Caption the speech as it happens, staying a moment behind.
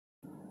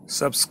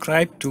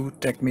Subscribe to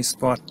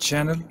TechMeSpot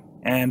channel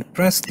and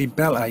press the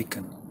bell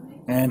icon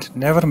and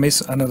never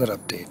miss another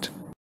update.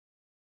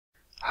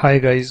 Hi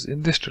guys,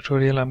 in this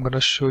tutorial I'm going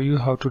to show you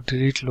how to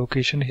delete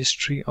location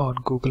history on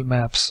Google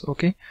Maps.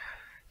 Okay,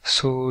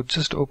 so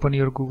just open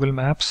your Google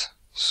Maps.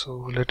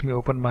 So let me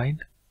open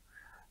mine.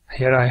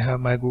 Here I have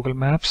my Google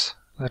Maps.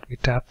 Let me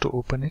tap to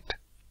open it.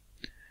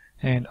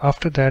 And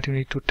after that you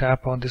need to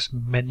tap on this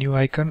menu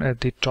icon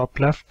at the top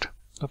left.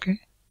 Okay,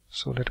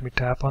 so let me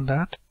tap on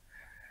that.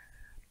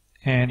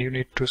 And you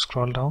need to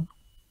scroll down.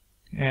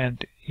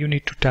 And you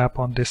need to tap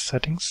on this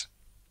settings.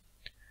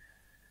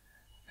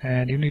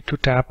 And you need to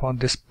tap on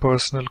this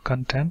personal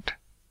content,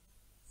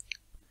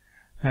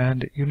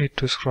 and you need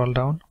to scroll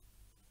down.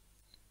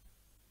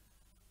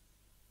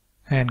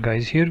 And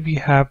guys, here we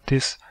have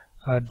this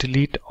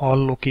delete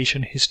all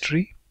location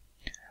history.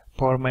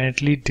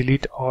 Permanently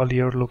delete all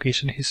your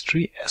location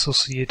history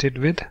associated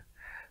with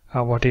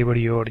whatever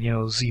your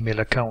Gmail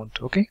account.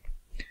 Okay,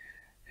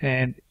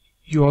 and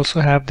you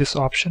also have this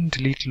option,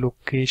 delete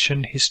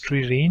location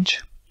history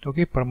range.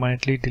 Okay,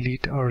 permanently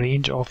delete a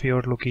range of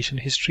your location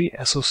history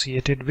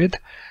associated with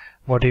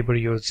whatever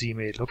your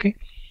Gmail. Okay,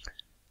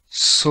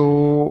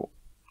 so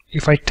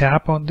if I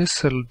tap on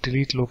this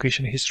delete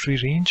location history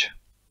range,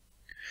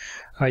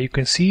 you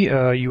can see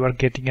you are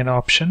getting an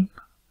option,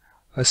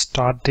 a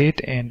start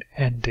date and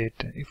end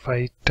date. If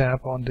I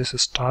tap on this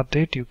start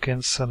date, you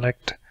can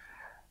select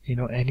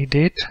any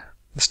date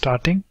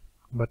starting,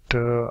 but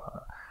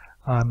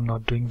I'm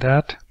not doing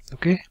that.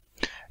 Okay,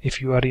 if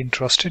you are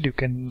interested, you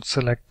can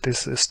select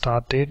this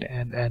start date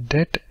and end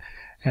date,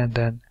 and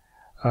then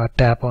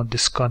tap on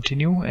this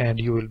continue, and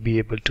you will be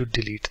able to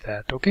delete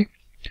that. Okay,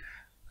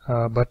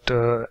 but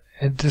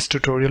in this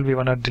tutorial we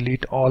want to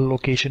delete all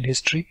location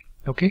history.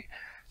 Okay,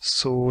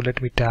 so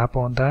let me tap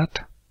on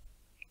that,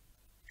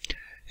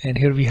 and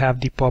here we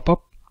have the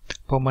pop-up,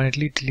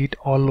 permanently delete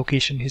all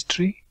location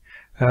history.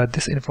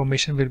 This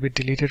information will be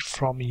deleted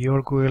from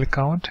your Google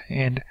account,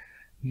 and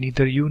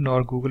neither you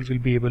nor Google will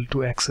be able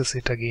to access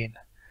it again.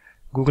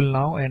 Google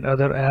Now and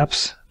other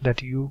apps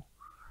that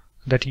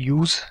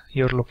use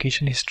your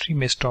location history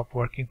may stop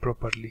working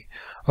properly.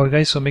 Okay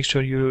guys, so make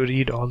sure you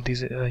read all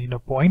these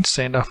points,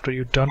 and after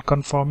you're done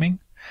confirming,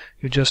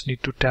 you just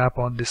need to tap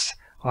on this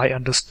I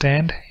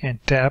understand and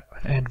tap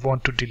and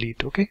want to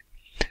delete. Okay,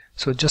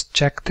 so just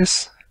check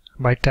this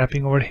by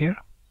tapping over here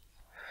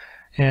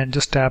and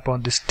just tap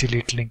on this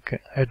delete link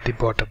at the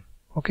bottom.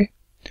 Okay,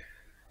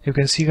 you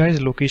can see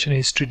guys, location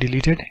history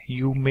deleted.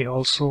 You may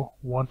also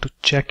want to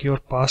check your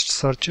past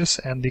searches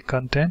and the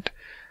content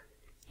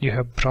you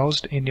have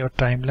browsed in your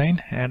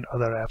timeline and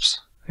other apps.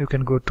 You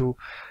can go to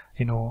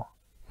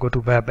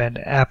web and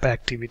app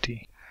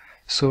activity.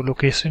 So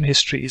location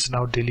history is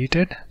now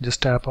deleted.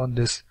 Just tap on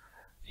this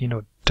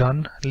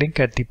done link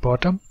at the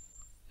bottom,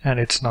 and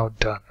it's now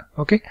done.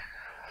 Okay,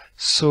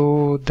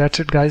 so that's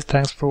it guys.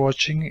 Thanks for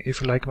watching.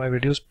 If you like my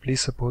videos,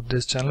 please support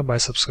this channel by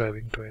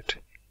subscribing to it.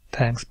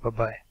 Thanks. Bye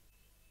bye.